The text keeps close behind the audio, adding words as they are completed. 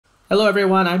Hello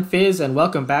everyone, I'm Fizz and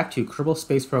welcome back to Kerbal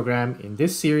Space Program. In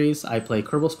this series, I play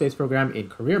Kerbal Space Program in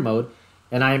career mode,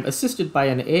 and I am assisted by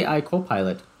an AI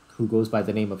Copilot who goes by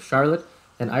the name of Charlotte,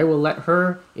 and I will let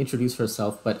her introduce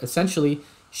herself, but essentially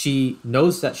she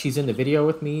knows that she's in the video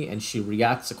with me and she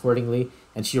reacts accordingly,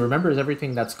 and she remembers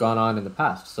everything that's gone on in the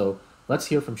past. So let's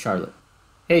hear from Charlotte.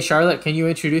 Hey Charlotte, can you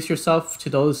introduce yourself to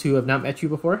those who have not met you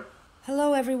before?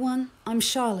 Hello everyone, I'm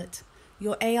Charlotte,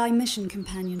 your AI mission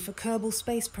companion for Kerbal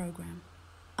Space Program.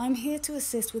 I'm here to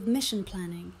assist with mission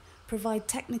planning, provide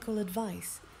technical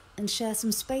advice, and share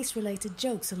some space-related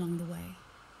jokes along the way.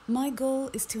 My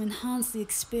goal is to enhance the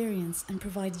experience and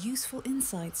provide useful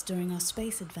insights during our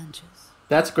space adventures.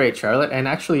 That's great, Charlotte. And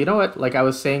actually, you know what? Like I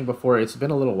was saying before, it's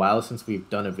been a little while since we've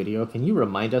done a video. Can you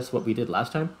remind us what we did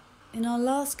last time? In our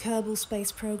last Kerbal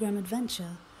Space Program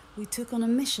adventure, we took on a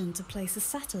mission to place a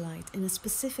satellite in a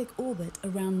specific orbit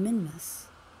around Minmus.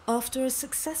 After a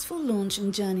successful launch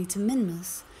and journey to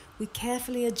Minmus, we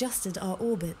carefully adjusted our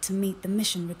orbit to meet the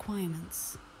mission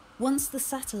requirements. Once the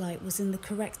satellite was in the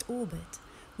correct orbit,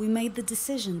 we made the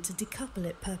decision to decouple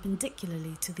it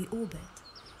perpendicularly to the orbit,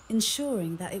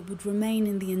 ensuring that it would remain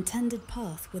in the intended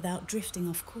path without drifting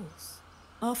off course.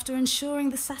 After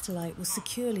ensuring the satellite was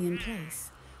securely in place,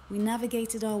 we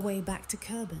navigated our way back to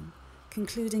Kerbin,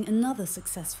 concluding another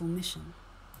successful mission.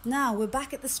 Now we're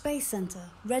back at the Space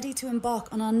Center, ready to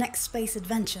embark on our next space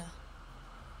adventure.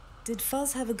 Did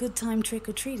Fuzz have a good time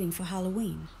trick-or-treating for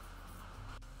Halloween?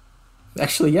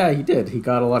 Actually, yeah, he did. He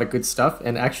got a lot of good stuff,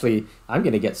 and actually, I'm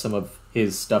going to get some of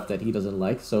his stuff that he doesn't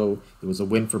like, so it was a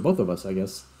win for both of us, I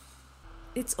guess.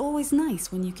 It's always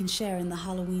nice when you can share in the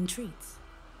Halloween treats.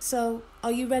 So,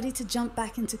 are you ready to jump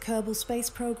back into Kerbal Space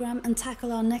Program and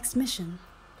tackle our next mission?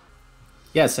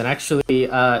 Yes, and actually,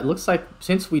 it looks like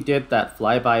since we did that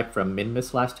flyby from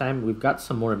Minmus last time, we've got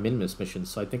some more Minmus missions,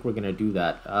 so I think we're going to do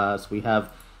that. So we have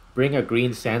Bring a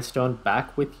Green Sandstone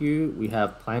Back with You, we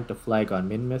have Plant a Flag on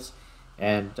Minmus,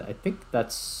 and I think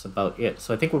that's about it.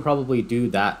 So I think we'll probably do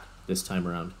that this time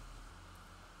around.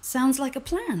 Sounds like a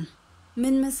plan.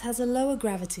 Minmus has a lower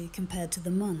gravity compared to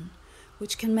the Mun,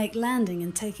 which can make landing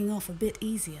and taking off a bit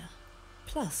easier.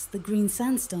 Plus, the green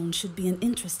sandstone should be an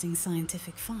interesting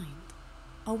scientific find.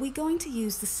 Are we going to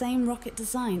use the same rocket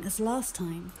design as last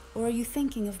time, or are you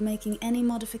thinking of making any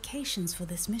modifications for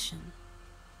this mission?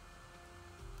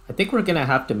 I think we're going to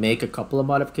have to make a couple of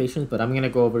modifications, but I'm going to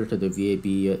go over to the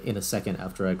VAB in a second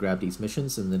after I grab these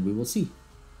missions, and then we will see.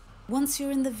 Once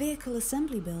you're in the vehicle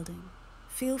assembly building,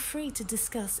 feel free to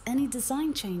discuss any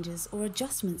design changes or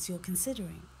adjustments you're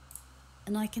considering,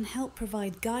 and I can help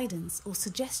provide guidance or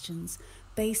suggestions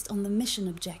based on the mission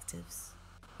objectives.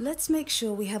 Let's make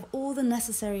sure we have all the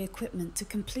necessary equipment to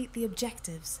complete the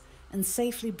objectives and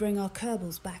safely bring our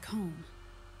Kerbals back home.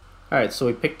 Alright, so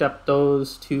we picked up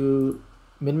those two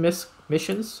Minmus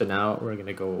missions, so now we're going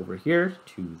to go over here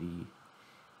to the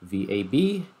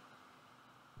VAB,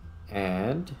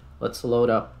 and let's load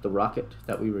up the rocket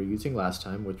that we were using last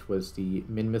time, which was the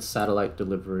Minmus Satellite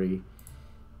Delivery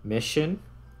mission.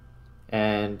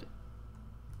 And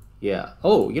yeah,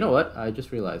 oh, you know what? I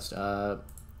just realized,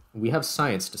 we have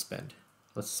science to spend.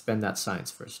 Let's spend that science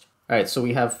first. All right, so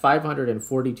we have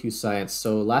 542 science.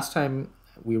 So last time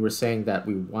we were saying that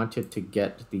we wanted to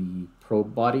get the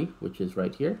probe body, which is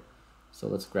right here. So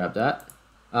let's grab that.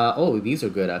 Oh, these are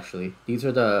good actually. These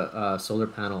are the solar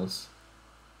panels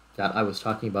that I was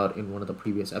talking about in one of the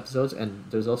previous episodes, and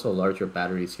there's also larger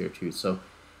batteries here too. So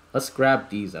let's grab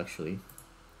these actually.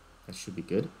 That should be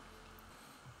good.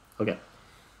 Okay.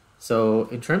 So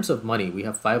in terms of money, we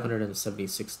have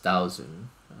 576,000.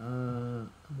 I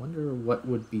wonder what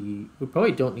would be... We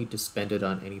probably don't need to spend it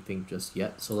on anything just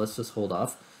yet. So let's just hold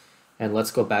off. And let's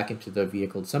go back into the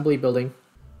vehicle assembly building.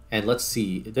 And let's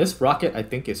see. This rocket, I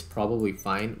think, is probably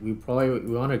fine. We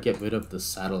want to get rid of the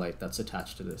satellite that's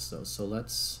attached to this, though. So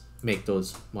let's make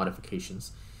those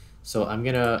modifications. So I'm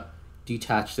going to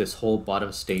detach this whole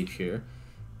bottom stage here.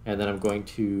 And then I'm going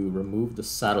to remove the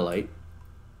satellite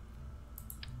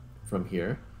from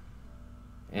here,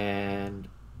 and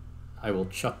I will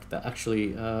chuck that. Actually,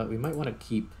 we might want to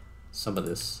keep some of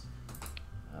this.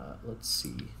 Let's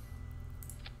see.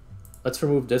 Let's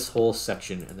remove this whole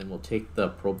section, and then we'll take the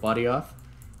probe body off.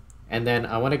 And then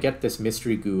I want to get this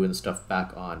mystery goo and stuff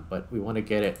back on, but we want to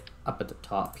get it up at the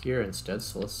top here instead.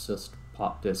 So let's just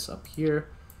pop this up here.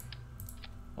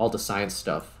 All the science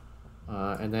stuff.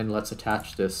 And then let's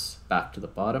attach this back to the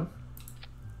bottom.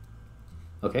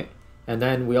 Okay. And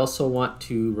then we also want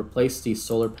to replace these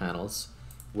solar panels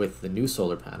with the new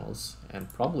solar panels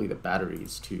and probably the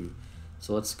batteries too.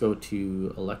 So let's go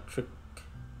to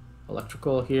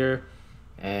electrical here,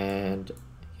 and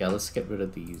yeah, let's get rid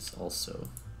of these also.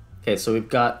 Okay, so we've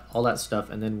got all that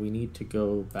stuff, and then we need to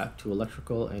go back to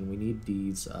electrical, and we need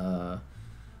these,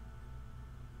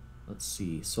 let's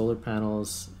see, solar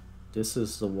panels. This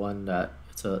is the one that,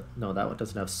 no, that one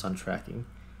doesn't have sun tracking.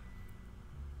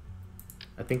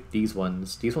 I think these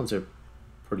ones are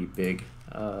pretty big.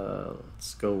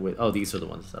 Let's go with, oh, these are the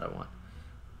ones that I want.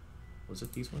 Was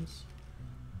it these ones?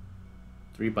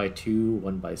 3x2,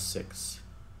 1x6.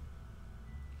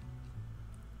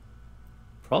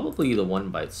 Probably the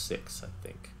 1x6, I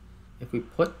think. If we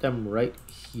put them right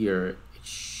here, it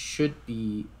should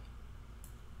be,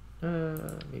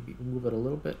 maybe move it a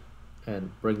little bit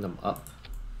and bring them up.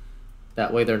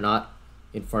 That way they're not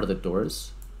in front of the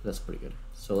doors. That's pretty good.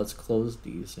 So let's close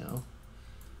these now.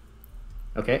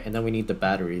 Okay, and then we need the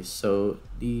batteries. So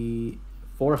the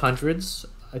 400s,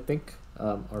 I think,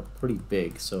 are pretty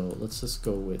big. So let's just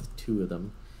go with 2 of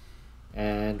them.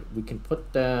 And we can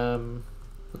put them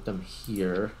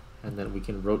here, and then we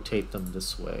can rotate them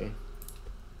this way.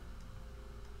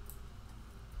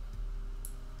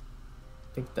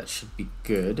 I think that should be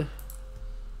good.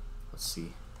 Let's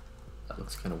see. That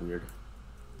looks kind of weird.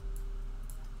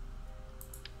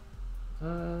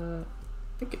 I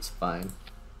think it's fine.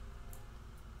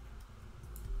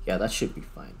 Yeah, that should be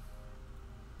fine.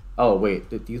 Oh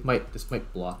wait, this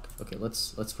might block. Okay,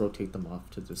 let's rotate them off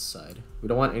to this side. We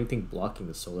don't want anything blocking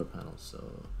the solar panels.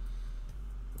 So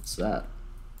what's that?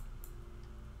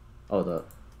 Oh, the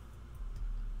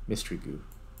mystery goo.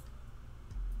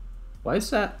 Why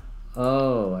is that?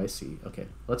 Oh, I see. Okay,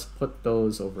 let's put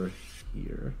those over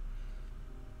here.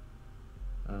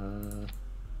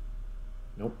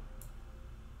 Nope.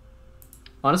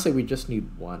 Honestly, we just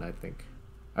need one, I think.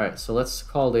 Alright, so let's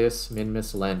call this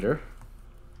Minmus Lander.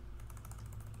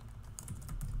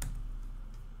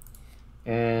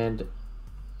 And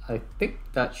I think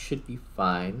that should be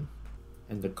fine.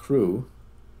 And the crew.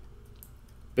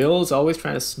 Bill's always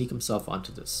trying to sneak himself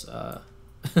onto this for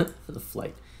the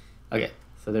flight. Okay,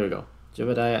 so there we go.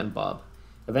 Jebediah and Bob.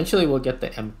 Eventually we'll get the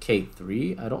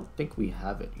MK3. I don't think we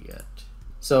have it yet.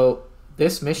 So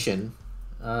this mission,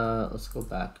 let's go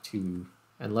back to,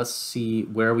 and let's see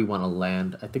where we want to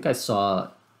land. I think I saw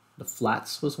the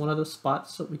flats was one of the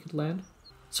spots that we could land.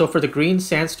 So for the green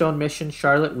sandstone mission,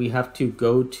 Charlotte, we have to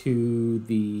go to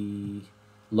the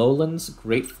lowlands,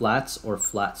 Great Flats, or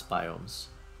Flats biomes.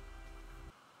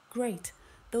 Great.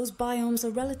 Those biomes are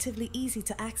relatively easy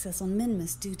to access on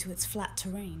Minmus due to its flat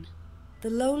terrain. The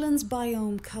lowlands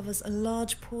biome covers a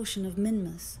large portion of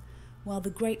Minmus, while the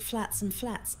Great Flats and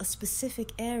Flats are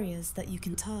specific areas that you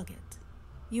can target.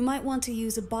 You might want to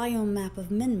use a biome map of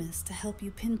Minmus to help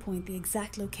you pinpoint the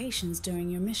exact locations during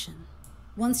your mission.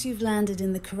 Once you've landed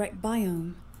in the correct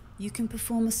biome, you can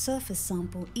perform a surface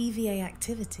sample EVA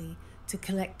activity to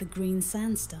collect the green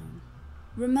sandstone.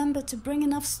 Remember to bring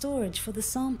enough storage for the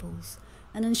samples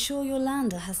and ensure your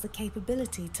lander has the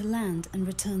capability to land and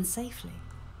return safely.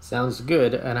 Sounds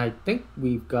good, and I think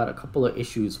we've got a couple of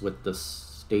issues with the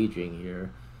staging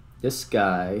here. This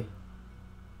guy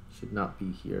should not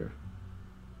be here.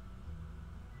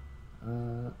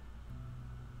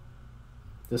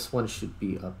 This one should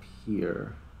be up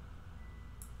here.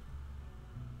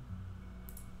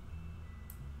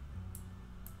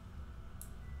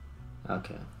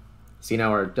 Okay. See,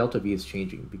 now our delta V is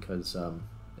changing because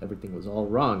everything was all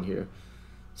wrong here.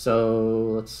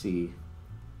 So let's see.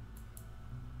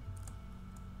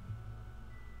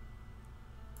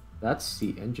 That's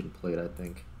the engine plate, I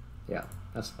think. Yeah,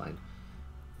 that's fine.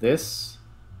 This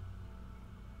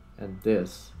and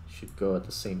this should go at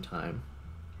the same time.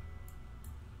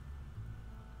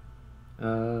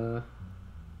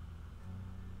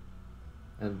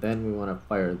 And then we want to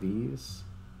fire these,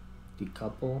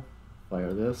 decouple,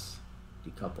 fire this,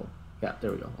 decouple. Yeah,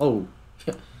 there we go. Oh,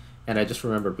 yeah. And I just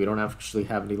remembered we don't actually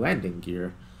have any landing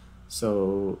gear.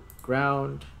 So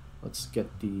ground, let's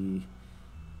get the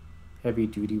heavy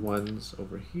duty ones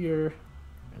over here.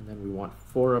 And then we want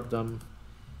 4 of them.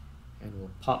 And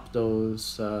we'll pop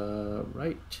those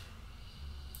right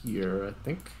here, I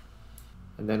think.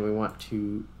 And then we want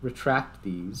to retract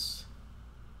these.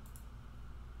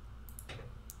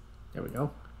 There we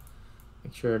go.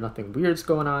 Make sure nothing weird's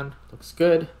going on. Looks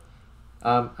good.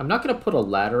 I'm not going to put a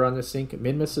ladder on this thing.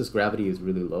 Minmus's gravity is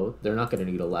really low. They're not going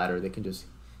to need a ladder. They can just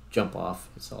jump off.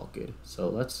 It's all good. So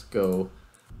let's go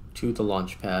to the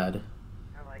launch pad.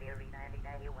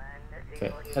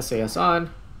 Okay, SAS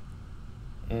on.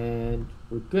 And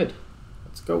we're good.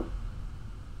 Let's go.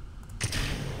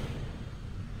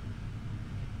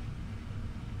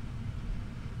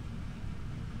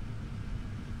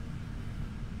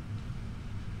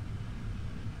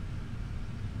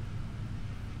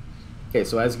 Okay,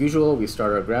 so as usual, we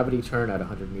start our gravity turn at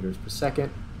 100 meters per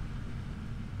second.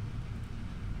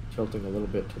 Tilting a little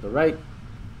bit to the right.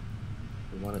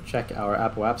 We want to check our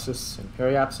apoapsis and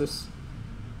periapsis.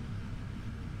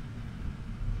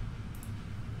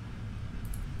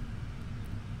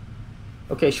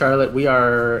 Okay, Charlotte, we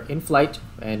are in flight,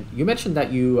 and you mentioned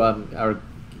that you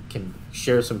can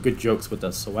share some good jokes with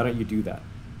us, so why don't you do that?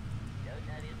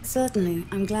 Certainly,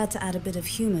 I'm glad to add a bit of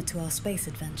humor to our space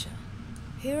adventure.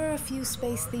 Here are a few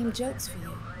space-themed jokes for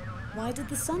you. Why did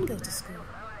the sun go to school?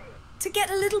 To get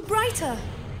a little brighter!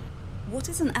 What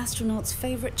is an astronaut's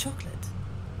favorite chocolate?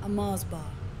 A Mars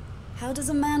bar. How does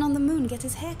a man on the moon get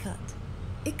his hair cut?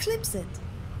 Eclipse it.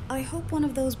 I hope one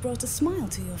of those brought a smile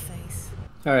to your face.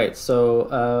 All right,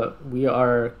 so we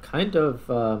are kind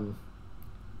of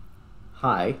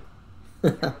high.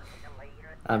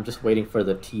 I'm just waiting for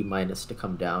the T minus to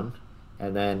come down,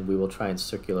 and then we will try and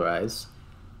circularize.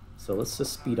 So let's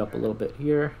just speed up a little bit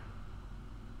here.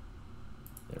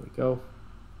 There we go.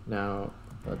 Now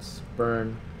let's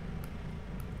burn.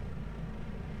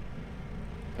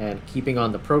 And keeping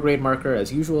on the prograde marker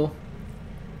as usual,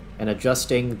 and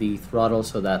adjusting the throttle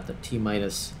so that the T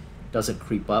minus doesn't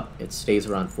creep up. It stays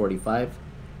around 45.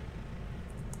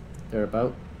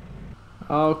 Thereabout.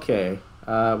 Okay,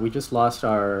 we just lost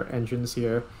our engines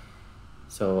here,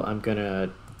 so I'm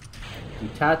gonna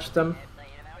detach them.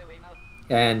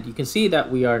 And you can see that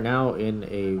we are now in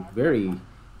a very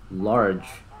large,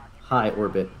 high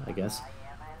orbit, I guess.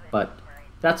 But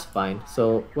that's fine.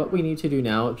 So what we need to do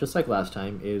now, just like last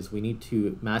time, is we need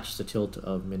to match the tilt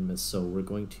of Minmus. So we're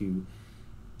going to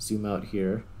zoom out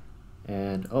here.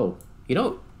 And, oh, you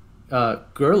know,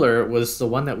 Gerler was the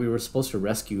one that we were supposed to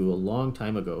rescue a long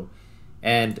time ago.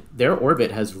 And their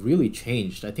orbit has really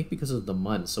changed, I think because of the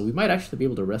Mun. So we might actually be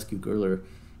able to rescue Gerler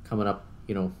coming up,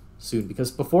 you know, soon. Because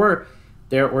before,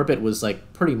 their orbit was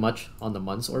like pretty much on the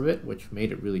Mun's orbit, which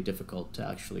made it really difficult to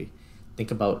actually think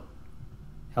about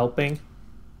helping.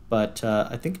 But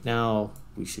I think now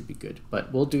we should be good.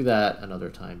 But we'll do that another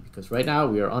time, because right now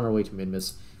we are on our way to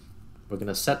Minmus. We're going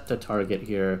to set the target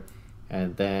here,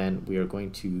 and then we are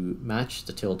going to match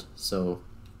the tilt. So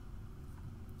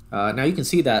now you can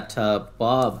see that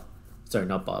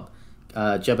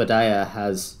Jebediah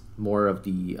has more of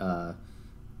the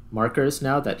markers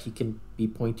now that he can be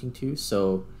pointing to,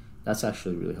 so that's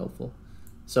actually really helpful.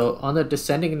 So on the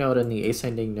descending node and the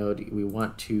ascending node, we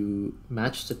want to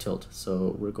match the tilt.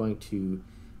 So we're going to,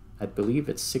 I believe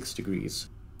it's 6 degrees.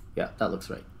 Yeah, that looks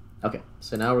right. Okay,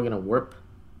 so now we're going to warp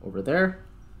over there,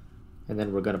 and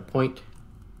then we're going to point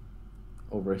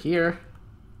over here.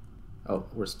 Oh,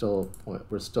 we're still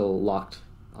locked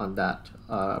on that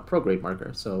prograde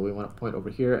marker. So we want to point over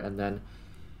here, and then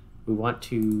we want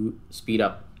to speed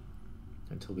up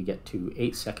until we get to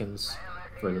 8 seconds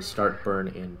for the start burn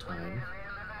in time.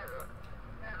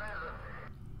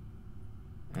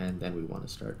 And then we want to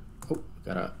start. Oh, we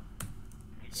gotta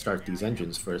start these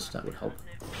engines first. That would help.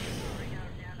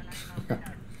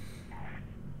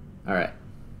 All right.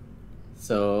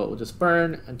 So we'll just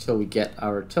burn until we get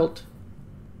our tilt.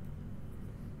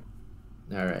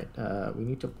 All right. We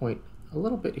need to point a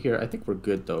little bit here. I think we're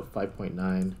good though.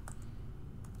 5.9.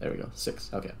 There we go. 6.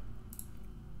 Okay.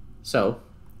 So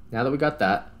now that we got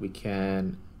that, we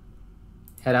can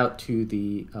head out to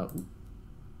the.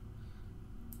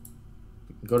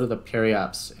 Go to the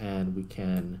periaps, and we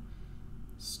can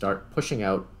start pushing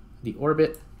out the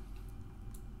orbit.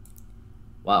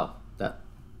 Wow, that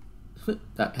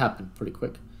that happened pretty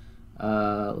quick.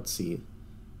 Let's see.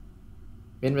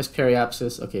 Minmus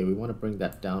periapsis. Okay, we want to bring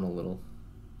that down a little.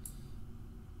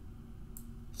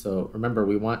 So remember,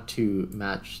 we want to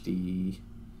match the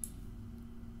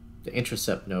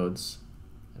intercept nodes,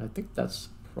 and I think that's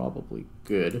probably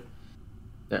good.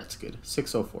 That's good.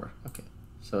 604. Okay.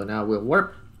 So now we'll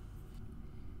warp.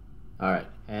 All right,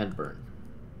 and burn.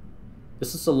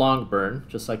 This is a long burn,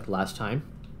 just like last time.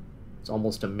 It's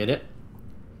almost a minute.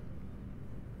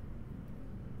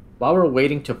 While we're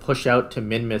waiting to push out to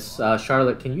Minmus,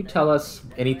 Charlotte, can you tell us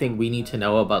anything we need to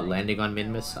know about landing on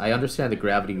Minmus? I understand the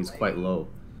gravity is quite low.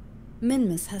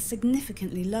 Minmus has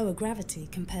significantly lower gravity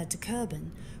compared to Kerbin,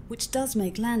 which does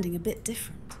make landing a bit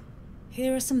different.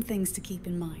 Here are some things to keep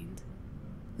in mind.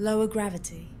 Lower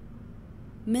gravity.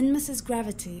 Minmus's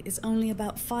gravity is only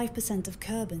about 5% of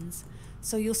Kerbin's,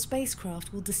 so your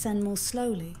spacecraft will descend more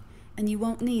slowly, and you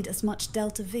won't need as much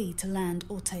delta V to land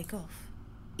or take off.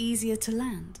 Easier to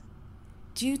land.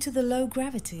 Due to the low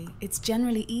gravity, it's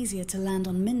generally easier to land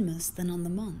on Minmus than on the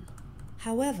Mun.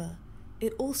 However,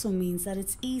 it also means that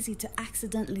it's easy to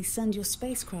accidentally send your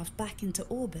spacecraft back into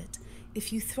orbit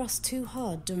if you thrust too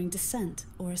hard during descent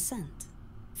or ascent.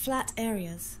 Flat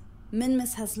areas.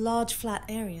 Minmus has large flat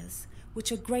areas,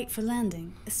 which are great for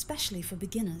landing, especially for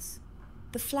beginners.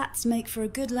 The flats make for a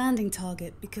good landing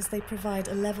target because they provide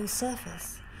a level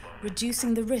surface,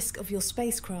 reducing the risk of your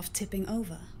spacecraft tipping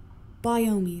over.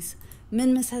 Biomes.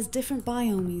 Minmus has different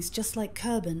biomes just like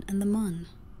Kerbal and the Mun.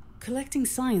 Collecting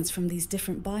science from these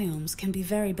different biomes can be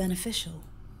very beneficial.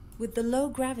 With the low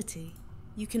gravity,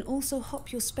 you can also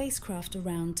hop your spacecraft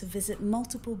around to visit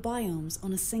multiple biomes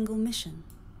on a single mission.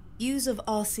 Use of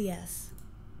RCS.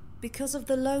 Because of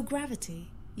the low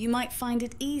gravity, you might find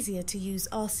it easier to use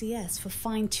RCS for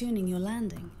fine-tuning your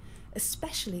landing,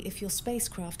 especially if your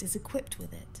spacecraft is equipped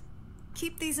with it.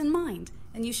 Keep these in mind,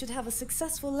 and you should have a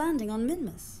successful landing on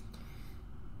Minmus.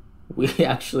 We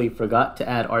actually forgot to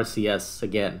add RCS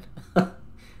again.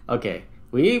 Okay,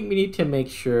 we need to make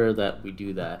sure that we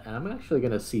do that. And I'm actually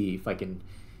going to see if I can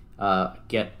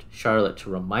get Charlotte to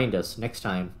remind us next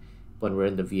time when we're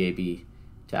in the VAB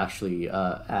to actually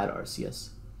add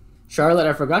RCS. Charlotte,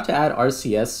 I forgot to add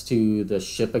RCS to the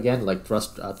ship again, like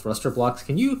thruster blocks.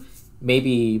 Can you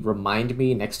maybe remind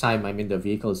me next time I'm in the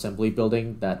vehicle assembly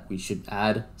building that we should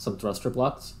add some thruster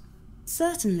blocks?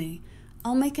 Certainly.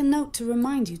 I'll make a note to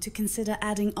remind you to consider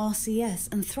adding RCS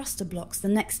and thruster blocks the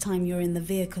next time you're in the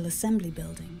vehicle assembly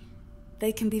building.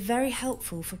 They can be very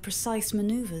helpful for precise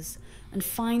maneuvers and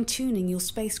fine-tuning your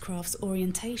spacecraft's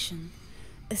orientation,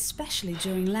 especially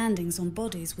during landings on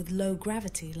bodies with low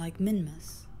gravity like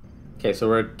Minmus. Okay, so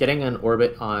we're getting an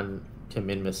orbit on to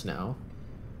Minmus now.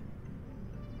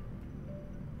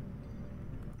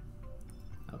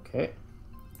 Okay.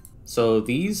 So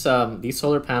these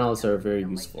solar panels are very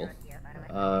useful.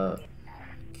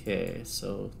 Okay,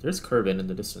 so there's Kerbal in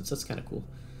the distance. That's kind of cool.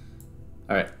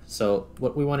 Alright, so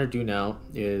what we want to do now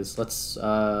is let's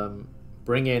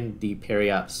bring in the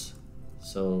periapse.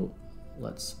 So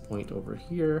let's point over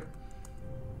here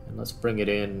and let's bring it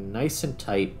in nice and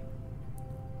tight.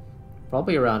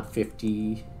 Probably around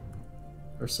 50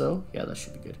 or so. Yeah, that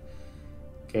should be good.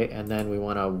 Okay, and then we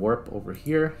want to warp over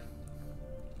here.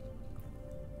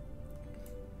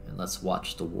 And let's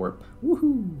watch the warp.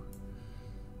 Woohoo!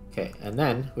 Okay, and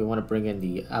then we want to bring in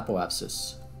the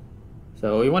apoapsis.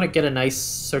 So we want to get a nice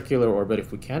circular orbit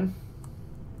if we can.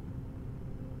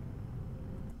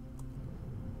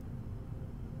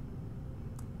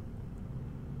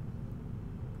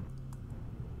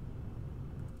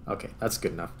 Okay, that's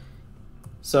good enough.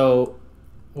 So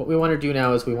what we want to do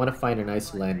now is we want to find a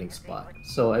nice landing spot.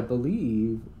 So I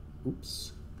believe,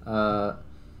 oops, that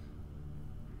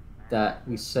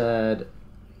we said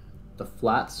the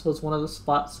flats was one of the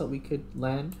spots that we could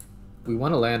land. We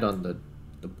want to land on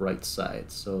the bright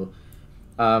side, so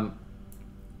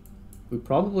we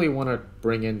probably want to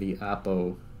bring in the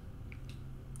apo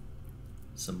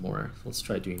some more. Let's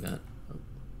try doing that.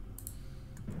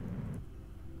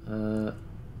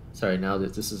 Sorry, now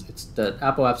that it's the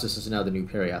apoapsis is now the new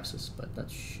periapsis, but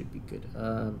that should be good.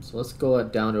 So let's go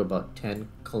down to about 10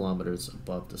 kilometers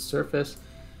above the surface,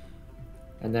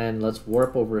 and then let's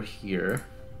warp over here.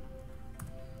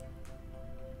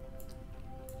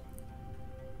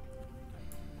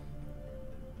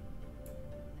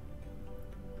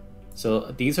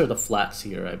 So these are the flats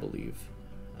here, I believe.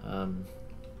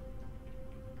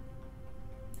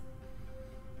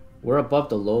 We're above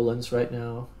the lowlands right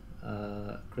now.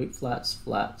 Great flats,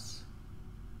 flats.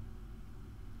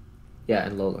 Yeah,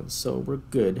 and lowlands. So we're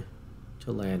good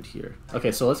to land here.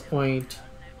 Okay, so let's point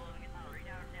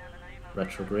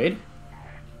retrograde.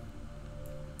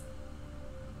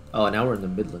 Oh, now we're in the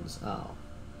Midlands. Oh.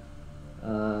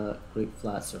 Great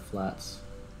flats or flats.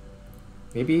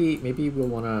 Maybe we'll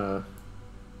wanna...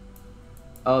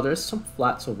 Oh, there's some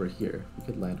flats over here. We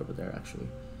could land over there, actually.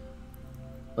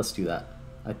 Let's do that.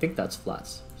 I think that's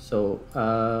flats. So,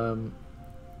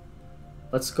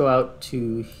 let's go out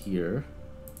to here.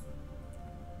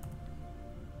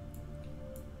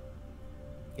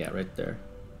 Yeah, right there.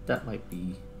 That might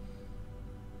be...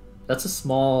 That's a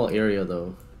small area,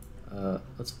 though.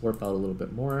 Let's warp out a little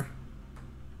bit more.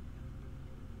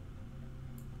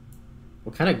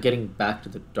 We're kind of getting back to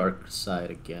the dark side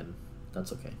again.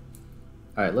 That's okay.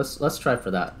 All right, let's try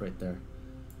for that right there.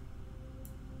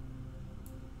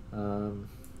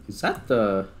 Is that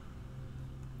the...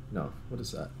 No, what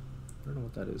is that? I don't know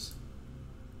what that is.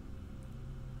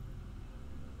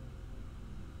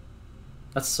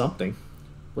 That's something.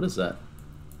 What is that?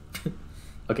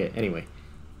 Okay, anyway.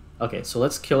 Okay, so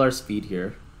let's kill our speed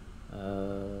here. We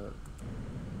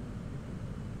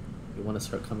want to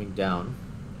start coming down.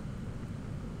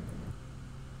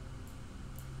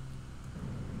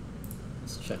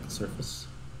 Let's check the surface.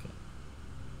 Okay.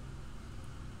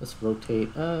 Let's rotate.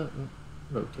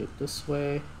 Rotate this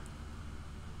way.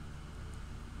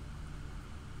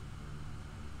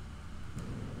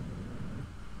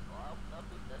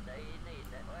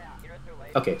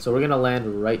 Okay, so we're gonna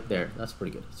land right there. That's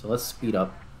pretty good. So let's speed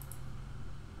up.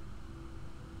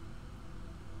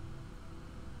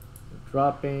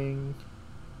 Dropping.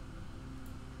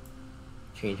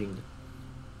 Changing the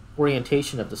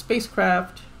orientation of the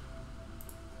spacecraft.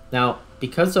 Now,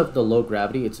 because of the low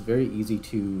gravity, it's very easy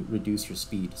to reduce your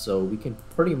speed. So we can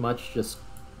pretty much just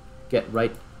get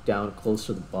right down close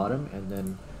to the bottom and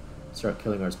then start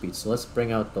killing our speed. So let's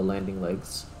bring out the landing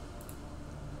legs.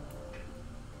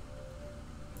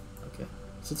 Okay,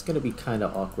 so it's going to be kind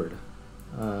of awkward.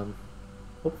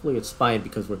 Hopefully it's fine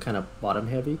because we're kind of bottom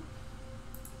heavy.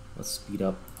 Let's speed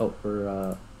up. Oh, we're,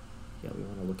 yeah, we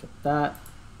want to look at that.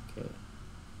 Okay.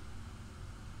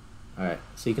 Alright,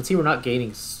 so you can see we're not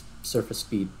gaining surface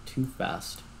speed too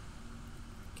fast.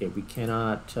 Okay, we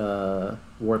cannot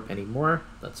warp anymore.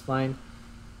 That's fine.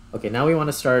 Okay, now we want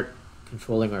to start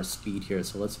controlling our speed here,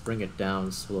 so let's bring it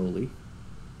down slowly.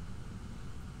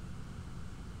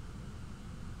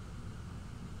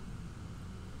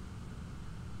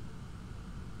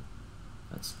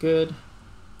 That's good.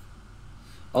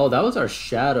 Oh, that was our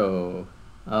shadow.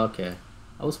 Okay.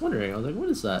 I was wondering, I was like, what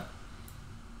is that?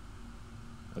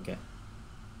 Okay.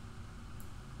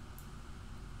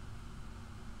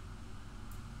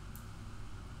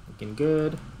 Looking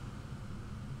good.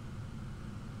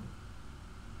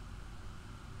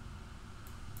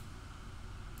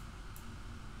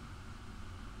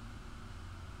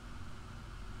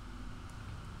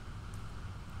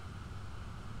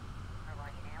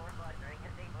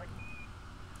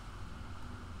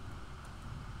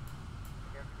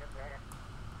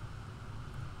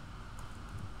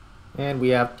 And we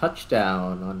have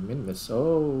touchdown on Minmus.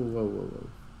 Oh, whoa,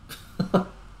 whoa, whoa.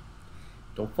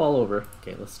 Don't fall over.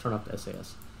 Okay, let's turn off the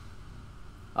SAS.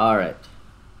 Alright.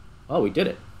 Oh, we did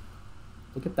it.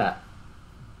 Look at that.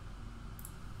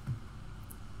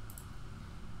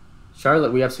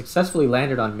 Charlotte, we have successfully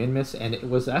landed on Minmus, and it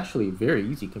was actually very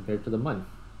easy compared to the Mun.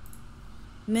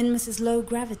 Minmus's low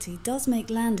gravity does make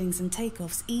landings and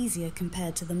takeoffs easier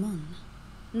compared to the Mun.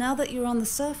 Now that you're on the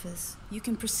surface, you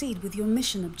can proceed with your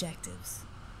mission objectives.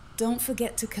 Don't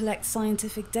forget to collect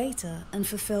scientific data and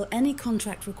fulfill any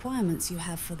contract requirements you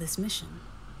have for this mission.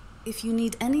 If you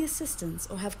need any assistance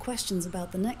or have questions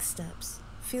about the next steps,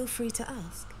 feel free to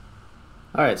ask.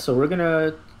 Alright, so we're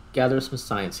gonna gather some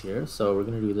science here. So we're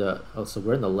gonna do the, oh, so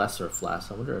we're in the lesser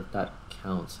flask. I wonder if that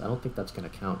counts. I don't think that's gonna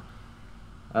count.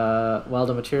 While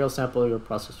the material sample your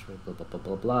process, blah, blah, blah,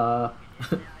 blah, blah.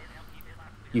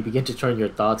 You begin to turn your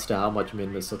thoughts to how much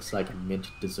Minmus looks like a mint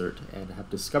dessert and have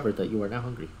discovered that you are now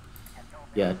hungry.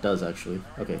 Yeah, it does actually.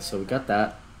 Okay, so we got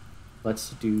that. Let's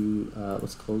do,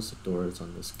 let's close the doors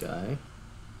on this guy.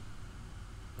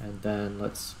 And then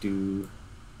let's do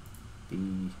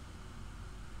the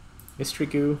mystery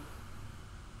goo.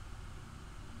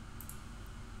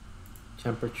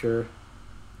 Temperature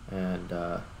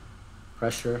and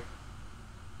pressure.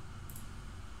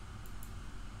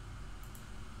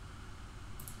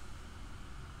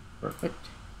 Perfect.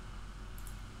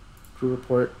 Crew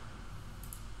report.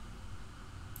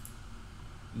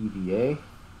 EVA.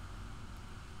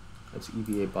 That's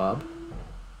EVA Bob.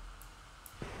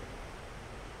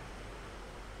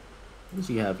 What does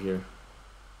he have here?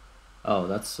 Oh,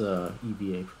 that's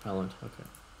EVA propellant. Okay.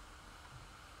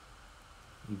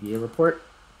 EVA report.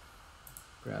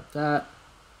 Grab that.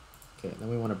 Okay, then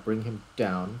we want to bring him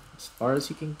down as far as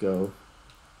he can go.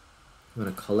 I'm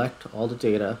going to collect all the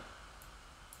data.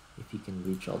 If he can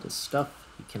reach all this stuff,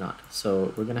 he cannot.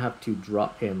 So we're going to have to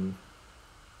drop him.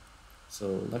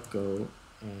 So let go,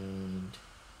 and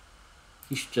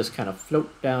he should just kind of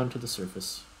float down to the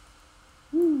surface.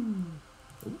 Woo.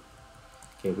 Ooh.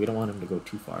 Okay, we don't want him to go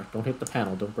too far. Don't hit the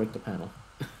panel, don't break the panel.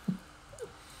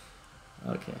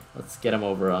 Okay, let's get him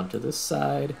over onto this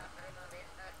side.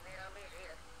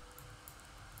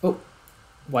 Oh,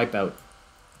 wipe out.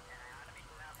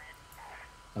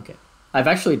 Okay, I've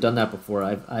actually done that before.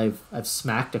 I've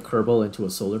smacked a Kerbal into a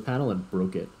solar panel and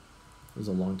broke it. It was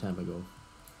a long time ago.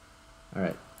 All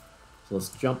right, so let's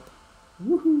jump.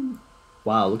 Woohoo!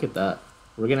 Wow, look at that.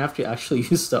 We're gonna have to actually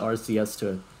use the RCS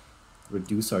to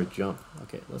reduce our jump.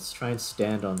 Okay, let's try and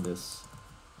stand on this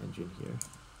engine here.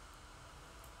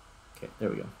 Okay, there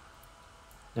we go.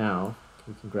 Now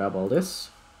we can grab all this,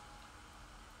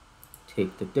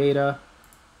 take the data,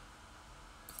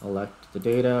 collect the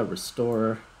data,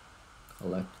 restore,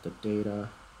 collect the data.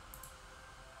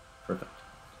 Perfect.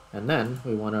 And then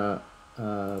we want to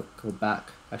go back.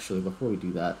 Actually, before we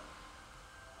do that,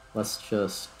 let's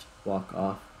just walk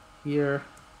off here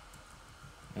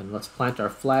and let's plant our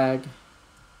flag.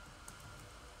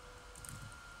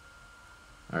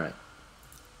 All right.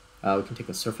 We can take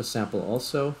a surface sample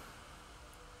also.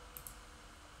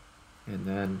 And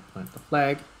then plant the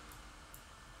flag.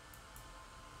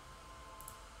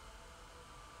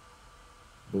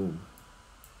 Boom.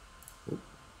 Oop.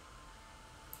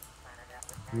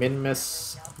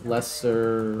 Minmus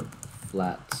lesser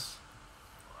flat.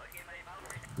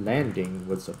 Landing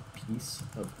was a piece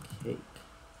of cake.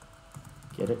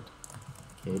 Get it?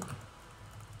 Cake.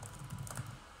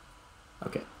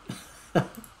 Okay.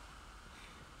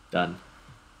 Done.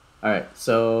 Alright,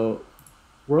 so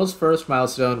world's first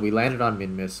milestone, we landed on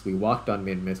Minmus, we walked on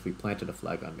Minmus, we planted a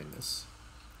flag on Minmus.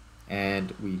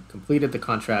 And we completed the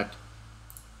contract,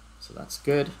 so that's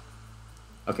good.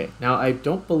 Okay, now I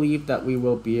don't believe that we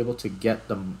will be able to get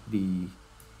the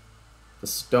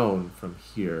stone from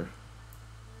here.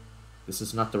 This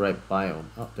is not the right biome.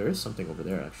 Oh, there is something over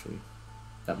there actually.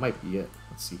 That might be it.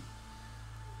 Let's see.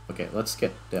 Okay, let's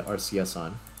get the RCS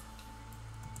on.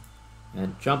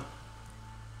 And jump.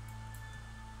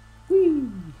 Whee!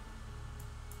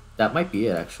 That might be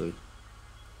it actually.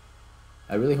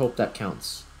 I really hope that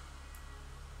counts.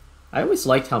 I always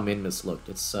liked how Minmus looked.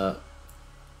 It's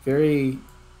very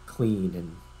clean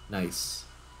and nice.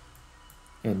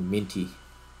 And minty.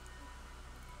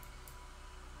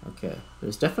 Okay,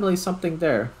 there's definitely something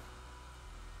there.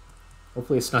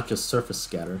 Hopefully it's not just surface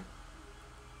scatter.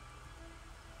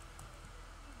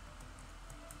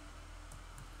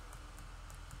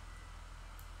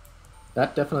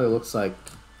 That definitely looks like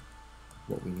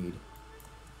what we need.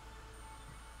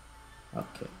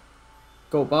 Okay.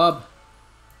 Go, Bob!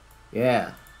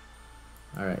 Yeah.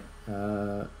 Alright.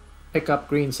 Pick up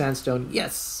green sandstone.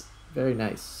 Yes! Very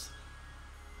nice.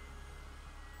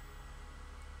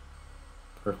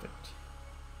 Perfect.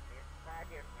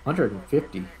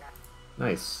 150.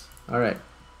 Nice. Alright.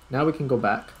 Now we can go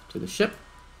back to the ship.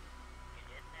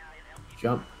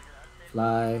 Jump.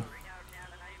 Fly.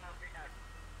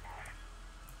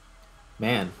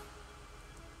 Man.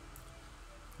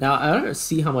 Now, I don't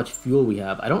see how much fuel we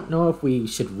have. I don't know if we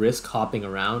should risk hopping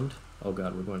around. Oh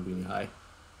god, we're going really high.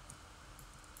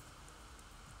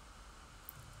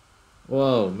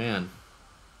 Whoa, man.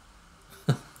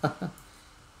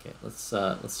 Okay,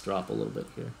 let's drop a little bit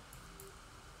here.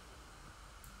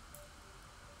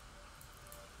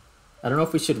 I don't know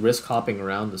if we should risk hopping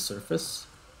around the surface.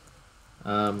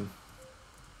 Because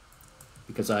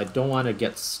I don't want to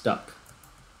get stuck.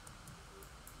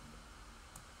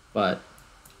 But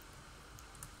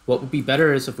what would be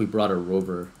better is if we brought a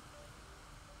rover.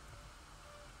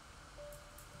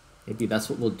 Maybe that's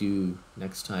what we'll do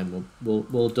next time.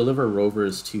 We'll deliver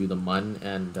rovers to the Mun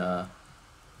and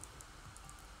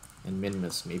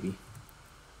Minmus maybe.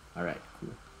 All right,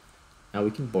 cool. Now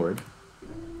we can board.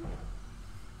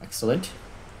 Excellent.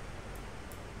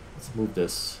 Let's move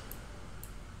this.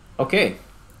 Okay.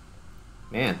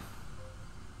 Man.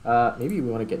 Maybe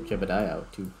we want to get Jebediah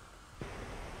out too.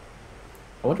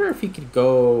 I wonder if he could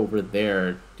go over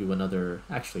there, do another...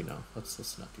 Actually, no.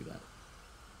 Let's not do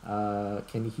that.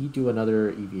 Can he do another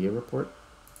EVA report?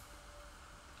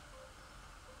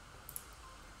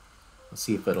 Let's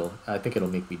see if it'll... I think it'll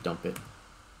make me dump it.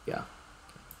 Yeah.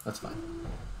 Okay, that's fine.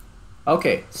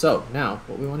 Okay, so now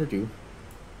what we want to do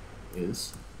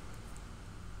is...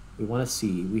 We want to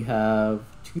see... We have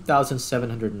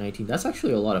 2,719. That's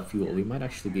actually a lot of fuel. We might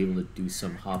actually be able to do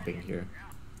some hopping here.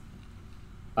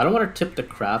 I don't want to tip the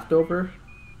craft over.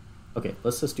 Okay,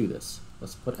 let's just do this.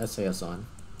 Let's put SAS on.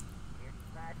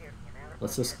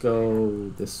 Let's just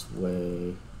go this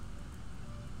way.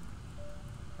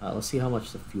 Let's see how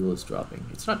much the fuel is dropping.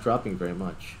 It's not dropping very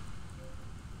much.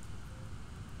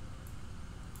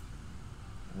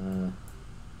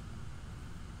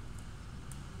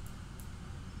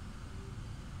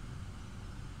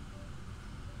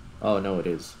 Oh, no, it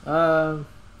is.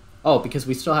 Oh, because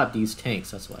we still have these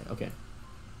tanks, that's why. Okay.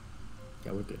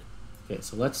 Yeah, we're good. Okay,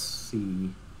 so let's see.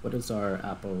 What is our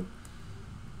Apo?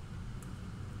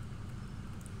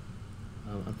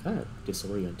 I'm kind of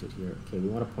disoriented here. Okay, we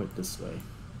want to point this way.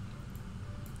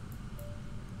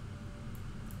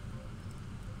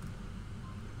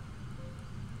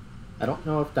 I don't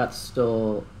know if that's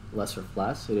still lesser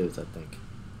flats. It is, I think.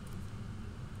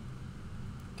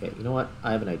 Okay, you know what?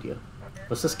 I have an idea.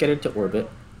 Let's just get into orbit.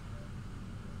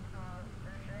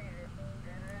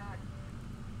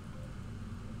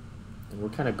 And we're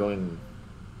kind of going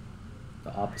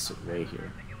the opposite way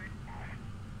here.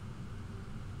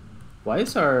 Why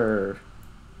is our...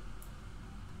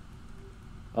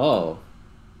 Oh.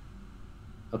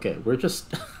 Okay, we're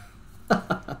just...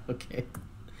 Okay.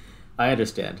 I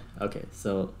understand. Okay,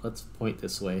 so let's point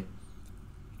this way.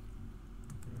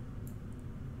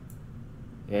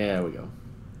 There we go.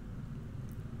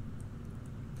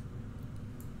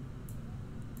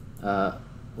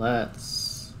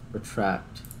 Let's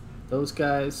retract those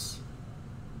guys.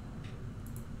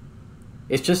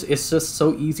 It's just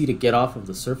so easy to get off of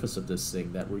the surface of this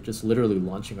thing that we're just literally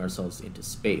launching ourselves into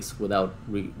space without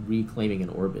reclaiming an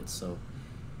orbit. So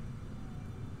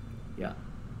yeah,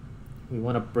 we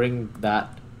want to bring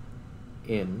that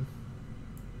in,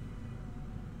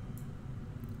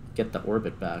 get the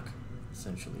orbit back,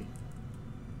 essentially.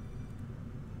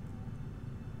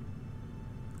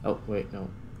 Oh, wait, no.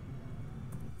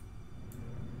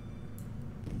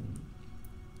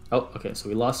 Oh, okay, so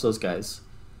we lost those guys.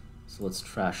 So let's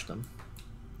trash them.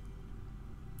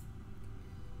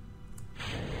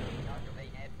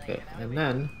 Okay, and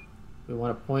then we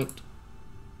want to point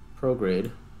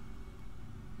prograde.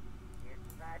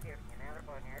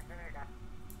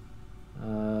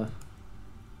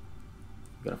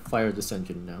 Gotta fire this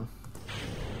engine now.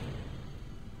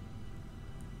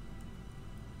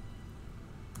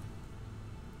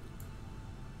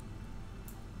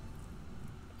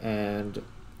 And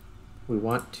we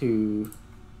want to,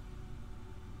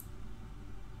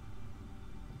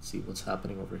 let's see what's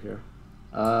happening over here.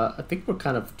 I think we're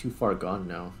kind of too far gone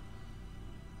now,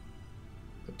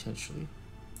 potentially.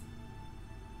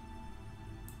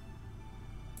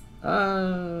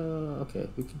 Okay,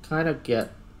 we can kind of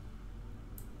get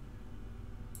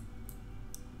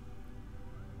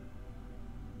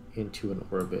into an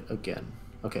orbit again.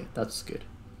 Okay, that's good.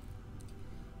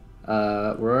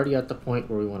 We're already at the point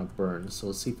where we want to burn, so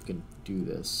let's see if we can do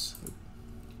this.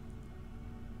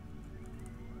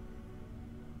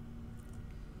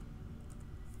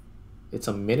 It's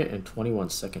a 1 minute and 21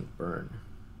 second burn.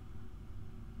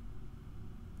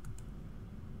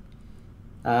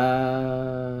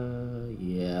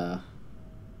 Yeah.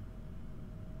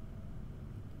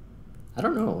 I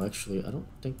don't know, actually. I don't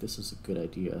think this is a good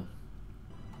idea.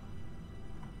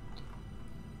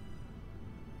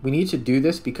 We need to do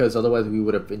this because otherwise we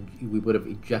would have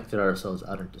ejected ourselves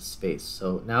out into space.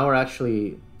 So now we're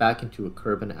actually back into a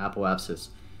Kerbal apoapsis.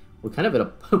 We're kind of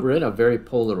in we're in a very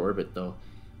polar orbit though.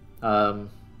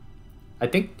 I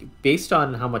think based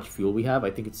on how much fuel we have,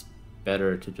 I think it's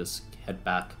better to just head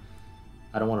back.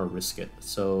 I don't want to risk it.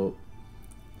 So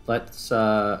let's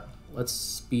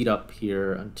speed up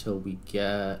here until we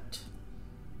get,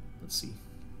 let's see.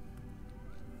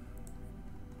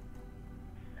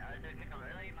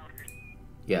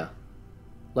 Yeah,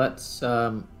 let's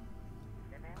go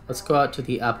out to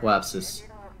the apoapsis,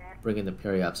 bring in the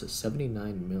periapsis.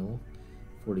 79 mil,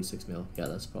 46 mil. Yeah,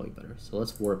 that's probably better. So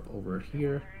let's warp over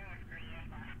here.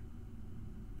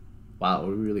 Wow,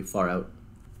 we're really far out.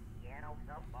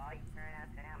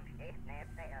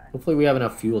 Hopefully we have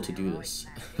enough fuel to do this.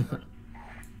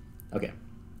 Okay,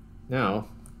 now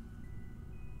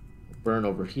burn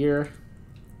over here,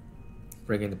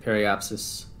 bring in the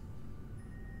periapsis.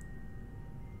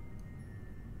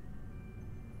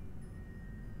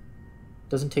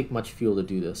 Doesn't take much fuel to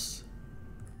do this.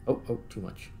 Oh, too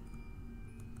much.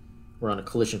 We're on a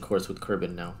collision course with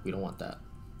Kerbal now. We don't want that.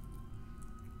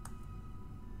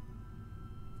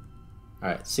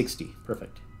 Alright, 60.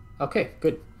 Perfect. Okay,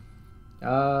 good.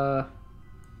 Now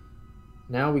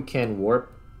we can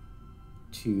warp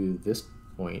to this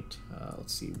point.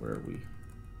 Let's see, where are we?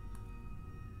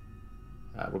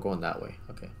 We're going that way.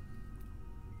 Okay.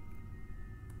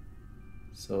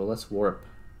 So let's warp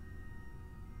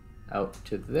out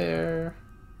to there.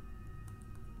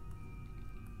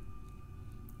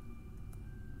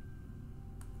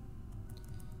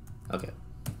 Okay.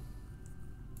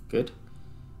 Good.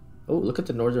 Oh, look at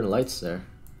the northern lights there.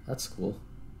 That's cool.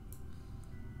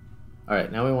 Alright,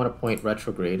 now we want to point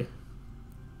retrograde.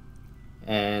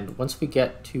 And once we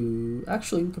get to...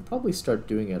 Actually, we could probably start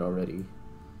doing it already.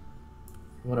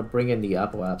 We want to bring in the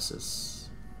apoapsis.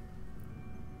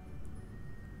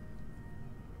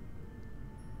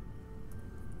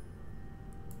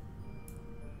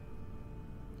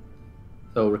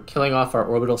 So we're killing off our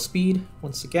orbital speed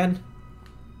once again.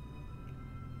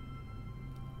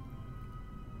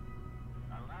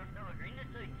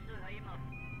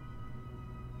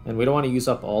 And we don't want to use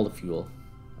up all the fuel.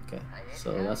 Okay,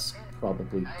 so that's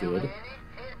probably good.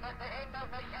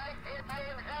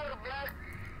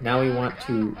 Now we want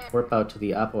to warp out to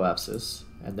the apoapsis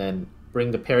and then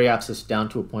bring the periapsis down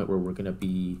to a point where we're going to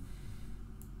be...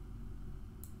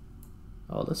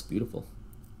 Oh, that's beautiful.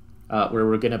 Where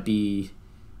we're going to be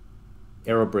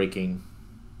aerobraking.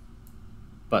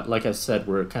 But like I said,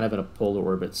 we're kind of in a polar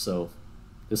orbit, so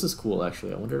this is cool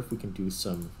actually. I wonder if we can do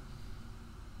some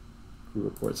crew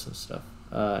reports and stuff.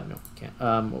 No, we can't.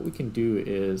 What we can do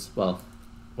is, well,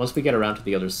 once we get around to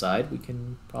the other side, we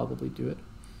can probably do it.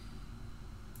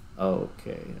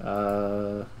 Okay.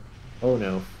 Oh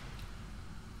no.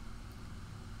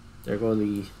 There go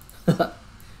the...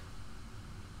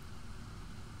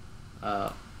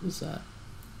 what's that?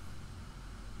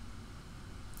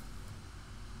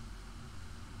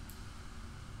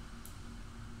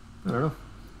 I don't know.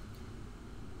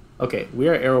 Okay, we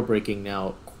are aero braking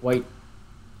now quite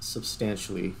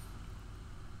substantially.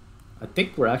 I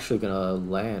think we're actually gonna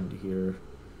land here.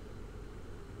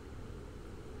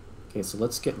 Okay, so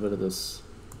let's get rid of this.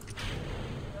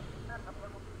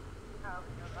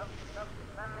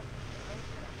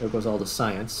 There goes all the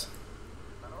science.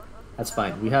 That's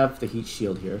fine. We have the heat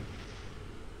shield here,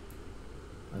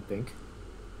 I think.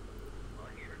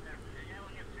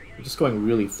 We're just going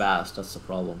really fast, that's the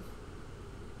problem.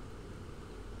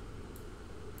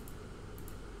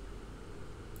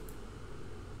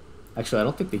 Actually, I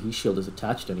don't think the heat shield is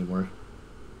attached anymore.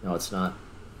 No, it's not.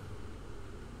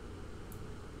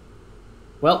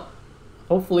 Well,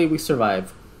 hopefully we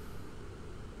survive.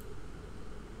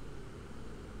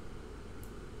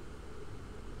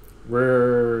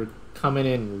 We're coming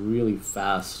in really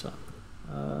fast.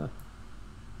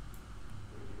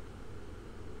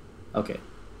 Okay.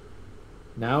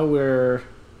 Now we're...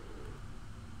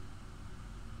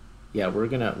 Yeah, we're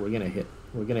gonna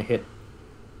hit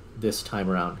this time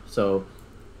around. So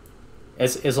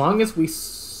as long as we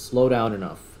slow down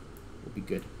enough, we'll be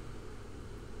good.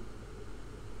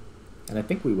 And I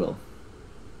think we will.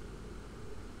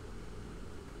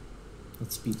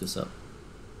 Let's speed this up.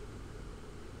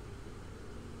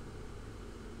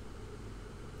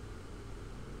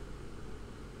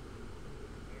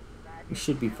 We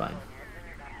should be fine.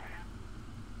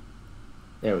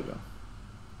 There we go.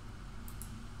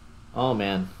 Oh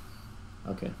man.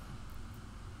 Okay.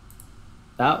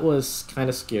 That was kind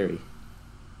of scary.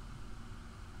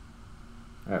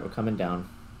 Alright, we're coming down.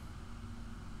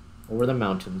 Over the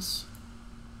mountains.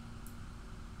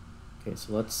 Okay,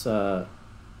 so let's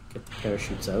get the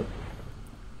parachutes out.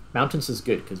 Mountains is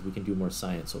good because we can do more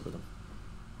science over them.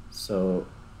 So,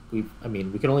 we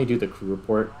can only do the crew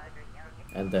report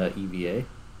and the EVA.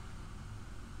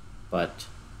 But,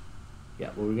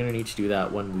 yeah, well, we're going to need to do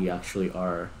that when we actually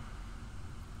are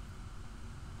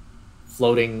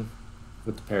floating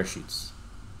with the parachutes.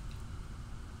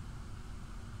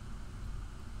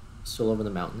 Still over the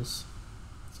mountains.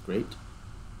 It's great.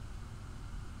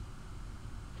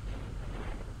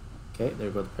 Okay,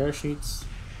 there go the parachutes.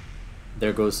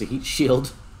 There goes the heat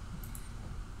shield.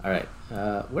 Alright,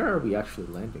 where are we actually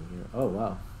landing here? Oh,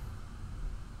 wow.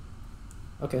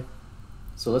 Okay,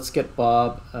 so let's get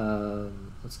Bob,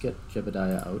 let's get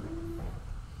Jebediah out.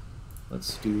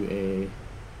 Let's do a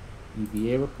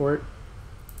EVA report.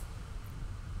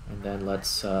 And then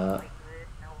let's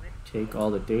take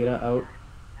all the data out.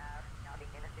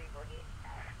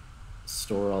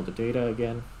 Store all the data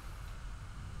again.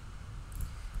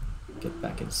 Get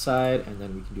back inside, and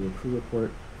then we can do a crew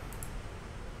report.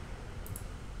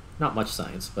 Not much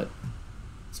science, but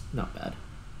it's not bad.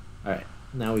 Alright,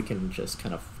 now we can just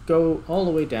kind of go all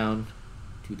the way down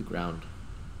to the ground.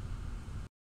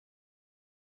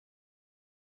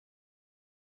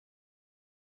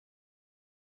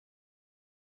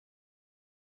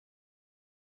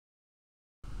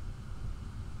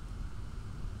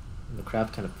 And the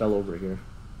craft kind of fell over here.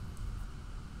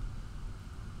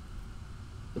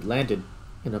 It landed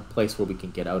in a place where we can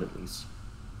get out at least.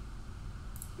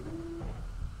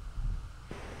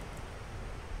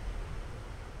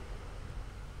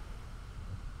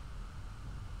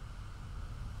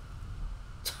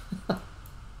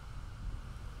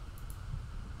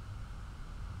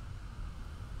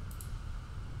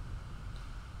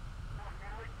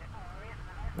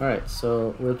 Alright,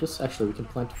 so we'll just, actually we can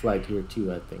plant a flag here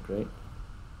too, I think, right?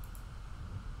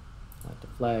 Plant a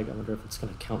flag, I wonder if it's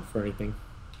going to count for anything.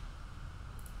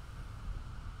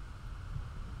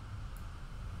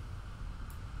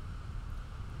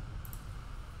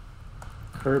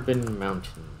 Kerbal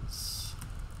Mountains.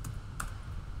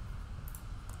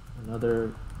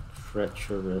 Another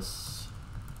treacherous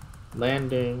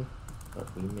landing,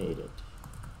 but we made it.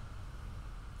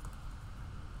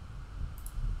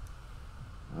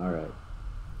 Alright.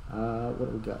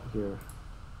 What do we got here?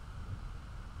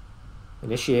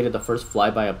 Initiated the first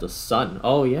flyby of the sun.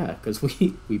 Oh yeah, because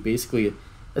we basically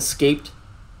escaped.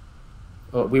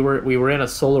 Oh, we were in a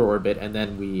solar orbit, and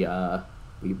then we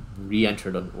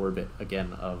re-entered an orbit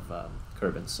again of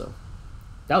Kerbal, so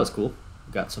that was cool.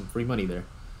 We got some free money there.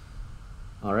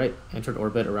 Alright, entered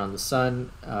orbit around the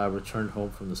sun, returned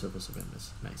home from the surface of Minmus.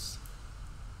 Nice.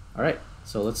 Alright,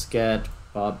 so let's get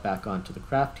Bob back onto the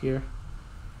craft here.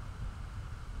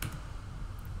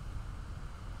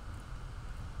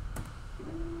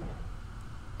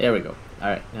 There we go.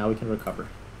 Alright, now we can recover.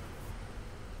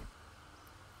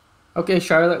 Okay,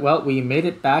 Charlotte. Well, we made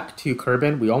it back to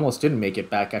Kerbin. We almost didn't make it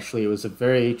back, actually. It was a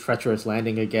very treacherous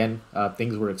landing again.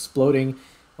 Things were exploding,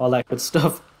 all that good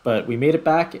stuff. But we made it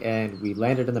back and we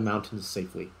landed in the mountains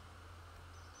safely.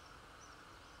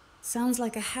 Sounds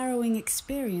like a harrowing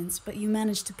experience, but you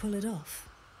managed to pull it off.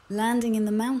 Landing in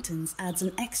the mountains adds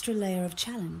an extra layer of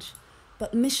challenge,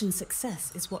 but mission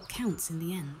success is what counts in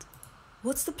the end.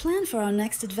 What's the plan for our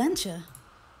next adventure?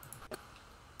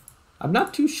 I'm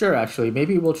not too sure, actually.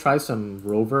 Maybe we'll try some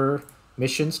rover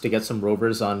missions to get some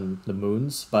rovers on the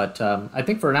moons. But I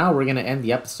think for now, we're going to end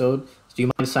the episode. Do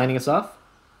you mind signing us off?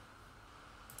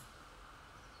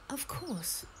 Of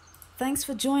course. Thanks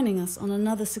for joining us on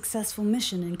another successful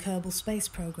mission in Kerbal Space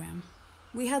Program.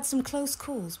 We had some close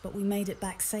calls, but we made it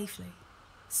back safely.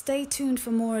 Stay tuned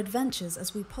for more adventures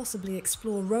as we possibly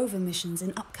explore rover missions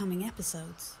in upcoming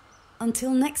episodes.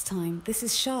 Until next time, this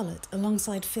is Charlotte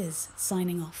alongside Fizz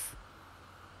signing off.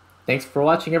 Thanks for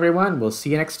watching, everyone. We'll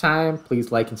see you next time.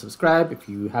 Please like and subscribe if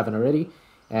you haven't already.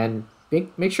 And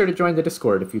make sure to join the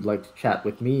Discord if you'd like to chat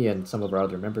with me and some of our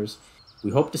other members.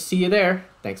 We hope to see you there.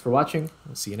 Thanks for watching.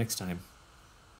 We'll see you next time.